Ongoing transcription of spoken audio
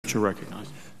Mr.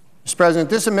 recognized. Mr. President,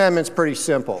 this amendment's pretty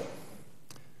simple.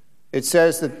 It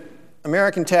says that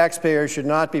American taxpayers should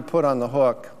not be put on the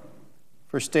hook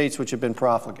for states which have been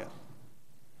profligate.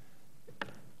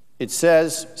 It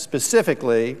says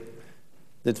specifically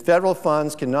that federal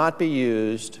funds cannot be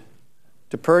used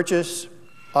to purchase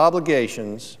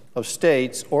obligations of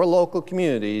states or local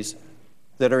communities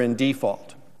that are in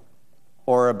default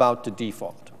or are about to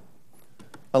default,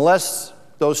 unless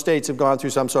those states have gone through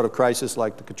some sort of crisis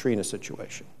like the Katrina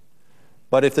situation.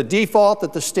 But if the default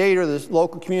that the state or the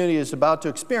local community is about to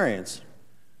experience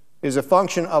is a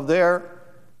function of their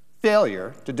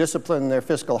failure to discipline their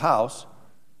fiscal house,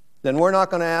 then we're not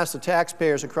going to ask the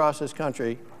taxpayers across this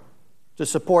country to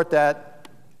support that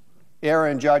error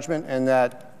in judgment and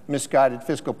that misguided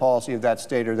fiscal policy of that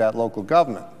state or that local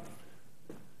government.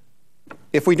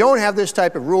 If we don't have this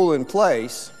type of rule in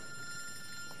place,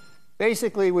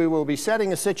 basically we will be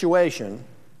setting a situation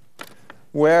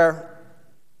where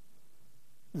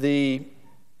the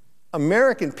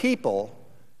American people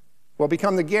will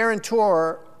become the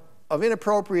guarantor of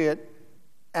inappropriate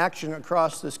action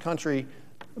across this country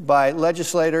by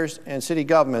legislators and city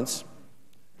governments,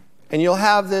 and you'll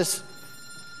have this,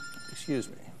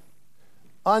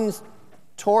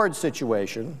 untoward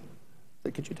situation,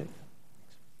 could you take that?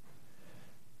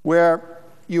 Where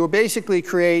you will basically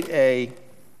create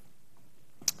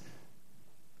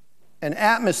an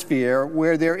atmosphere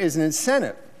where there is an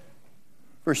incentive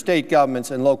for state governments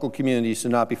and local communities to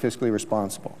not be fiscally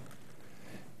responsible.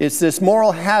 It's this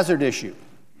moral hazard issue.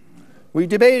 We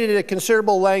debated it at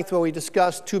considerable length when we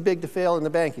discussed too big to fail in the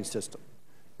banking system.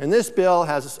 And this bill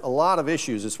has a lot of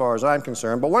issues as far as I'm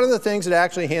concerned, but one of the things it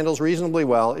actually handles reasonably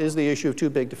well is the issue of too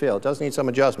big to fail. It does need some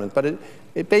adjustment, but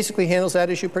it basically handles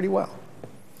that issue pretty well.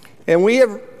 And we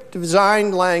have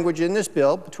designed language in this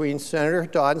bill between Senator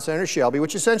Dodd and Senator Shelby,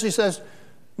 which essentially says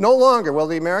no longer will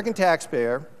the American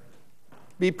taxpayer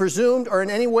be presumed or in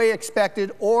any way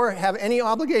expected or have any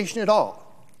obligation at all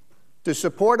to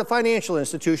support a financial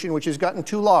institution which has gotten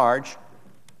too large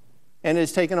and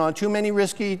has taken on too many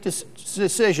risky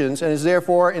decisions and is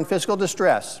therefore in fiscal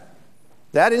distress.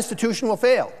 That institution will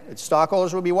fail. Its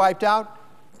stockholders will be wiped out,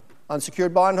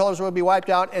 unsecured bondholders will be wiped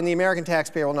out, and the American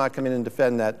taxpayer will not come in and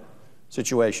defend that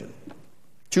situation.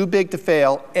 Too big to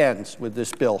fail ends with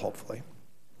this bill, hopefully.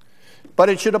 But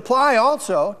it should apply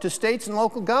also to states and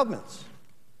local governments.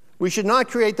 We should not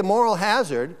create the moral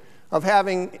hazard of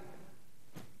having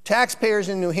taxpayers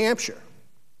in New Hampshire,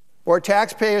 or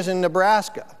taxpayers in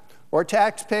Nebraska, or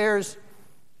taxpayers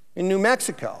in New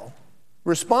Mexico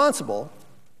responsible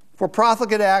for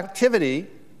profligate activity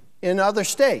in other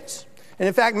states. And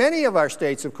in fact, many of our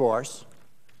states, of course,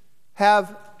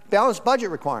 have balanced budget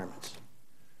requirements.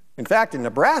 In fact, in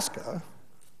Nebraska,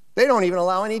 they don't even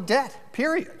allow any debt,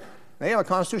 period. They have a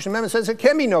constitutional amendment that says there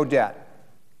can be no debt.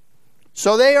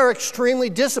 So they are extremely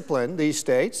disciplined, these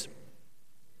states,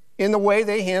 in the way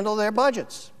they handle their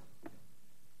budgets.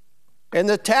 And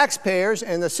the taxpayers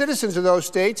and the citizens of those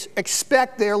states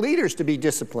expect their leaders to be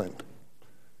disciplined.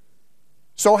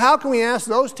 So how can we ask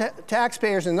those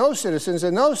taxpayers and those citizens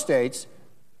in those states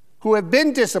who have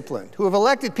been disciplined, who have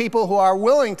elected people who are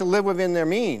willing to live within their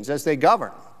means as they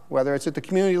govern, whether it's at the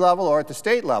community level or at the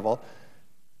state level,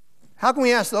 how can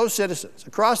we ask those citizens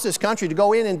across this country to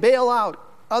go in and bail out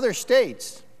other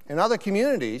states and other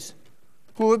communities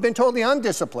who have been totally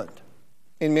undisciplined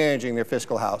in managing their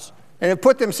fiscal house and have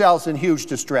put themselves in huge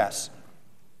distress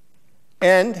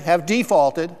and have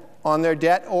defaulted on their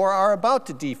debt or are about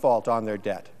to default on their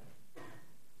debt?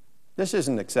 This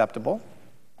isn't acceptable.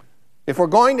 If we're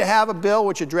going to have a bill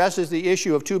which addresses the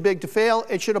issue of too big to fail,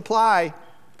 it should apply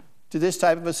to this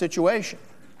type of a situation.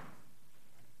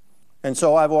 And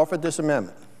so I've offered this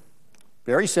amendment.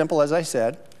 Very simple, as I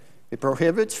said. It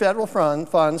prohibits federal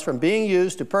funds from being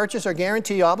used to purchase or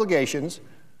guarantee obligations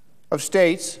of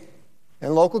states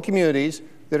and local communities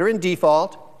that are in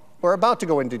default or about to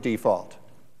go into default.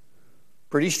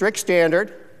 Pretty strict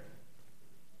standard,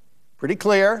 pretty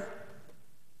clear.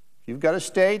 If you've got a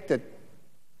state that,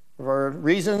 for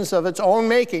reasons of its own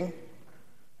making,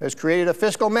 has created a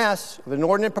fiscal mess of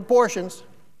inordinate proportions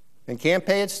and can't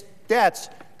pay its debts,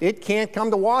 it can't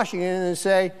come to Washington and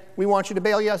say, we want you to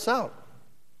bail us out.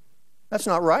 That's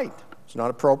not right. It's not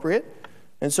appropriate.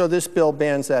 And so this bill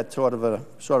bans that sort of an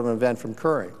event from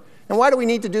occurring. And why do we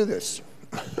need to do this?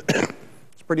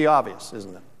 It's pretty obvious,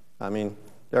 isn't it? I mean,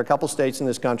 there are a couple states in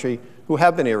this country who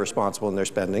have been irresponsible in their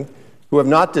spending, who have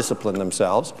not disciplined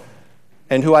themselves,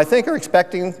 and who I think are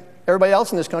expecting everybody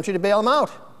else in this country to bail them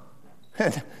out.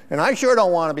 And I sure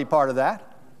don't want to be part of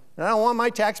that. And I don't want my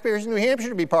taxpayers in New Hampshire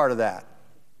to be part of that.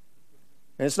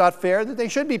 And it's not fair that they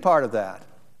should be part of that.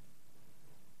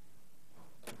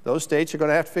 those states are going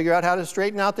to have to figure out how to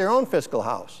straighten out their own fiscal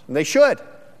house. And they should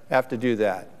have to do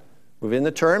that within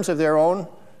the terms of their own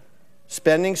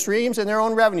spending streams and their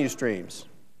own revenue streams.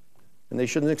 And they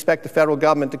shouldn't expect the federal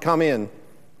government to come in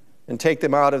and take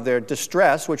them out of their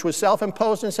distress, which was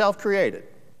self-imposed and self-created.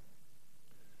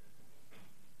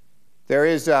 There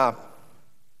is an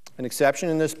exception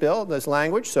in this bill, this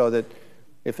language, so that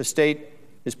if a state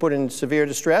is put in severe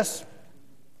distress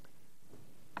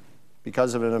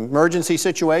because of an emergency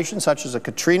situation, such as a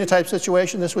Katrina-type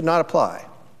situation, this would not apply.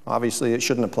 Obviously, it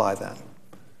shouldn't apply then.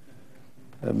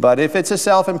 But if it's a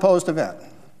self-imposed event,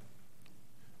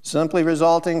 simply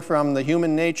resulting from the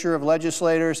human nature of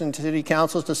legislators and city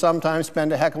councils to sometimes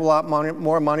spend a heck of a lot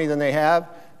more money than they have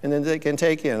and then they can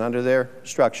take in under their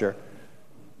structure,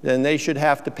 then they should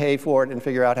have to pay for it and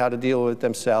figure out how to deal with it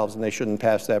themselves, and they shouldn't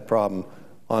pass that problem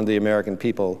on the American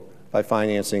people by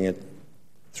financing it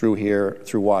through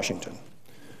Washington.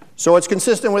 So it's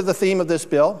consistent with the theme of this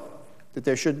bill that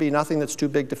there should be nothing that's too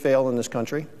big to fail in this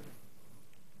country,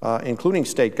 including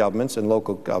state governments and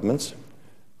local governments,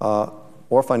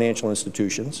 or financial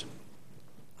institutions.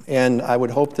 And I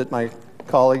would hope that my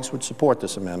colleagues would support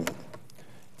this amendment.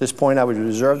 At this point, I would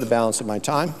reserve the balance of my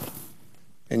time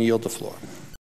and yield the floor.